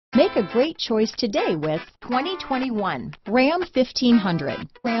Make a great choice today with 2021 Ram 1500.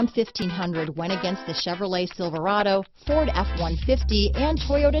 Ram 1500 went against the Chevrolet Silverado, Ford F-150, and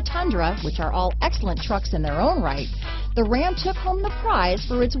Toyota Tundra, which are all excellent trucks in their own right. The Ram took home the prize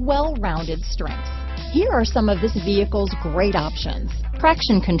for its well-rounded strengths. Here are some of this vehicle's great options: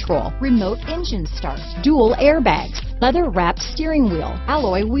 traction control, remote engine start, dual airbags, leather-wrapped steering wheel,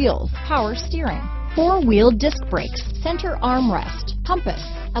 alloy wheels, power steering, four-wheel disc brakes, center armrest, compass,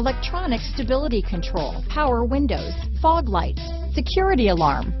 electronic stability control, power windows, fog lights, security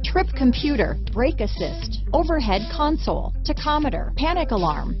alarm, trip computer, brake assist, overhead console, tachometer, panic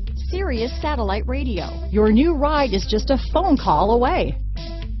alarm, Sirius satellite radio. Your new ride is just a phone call away.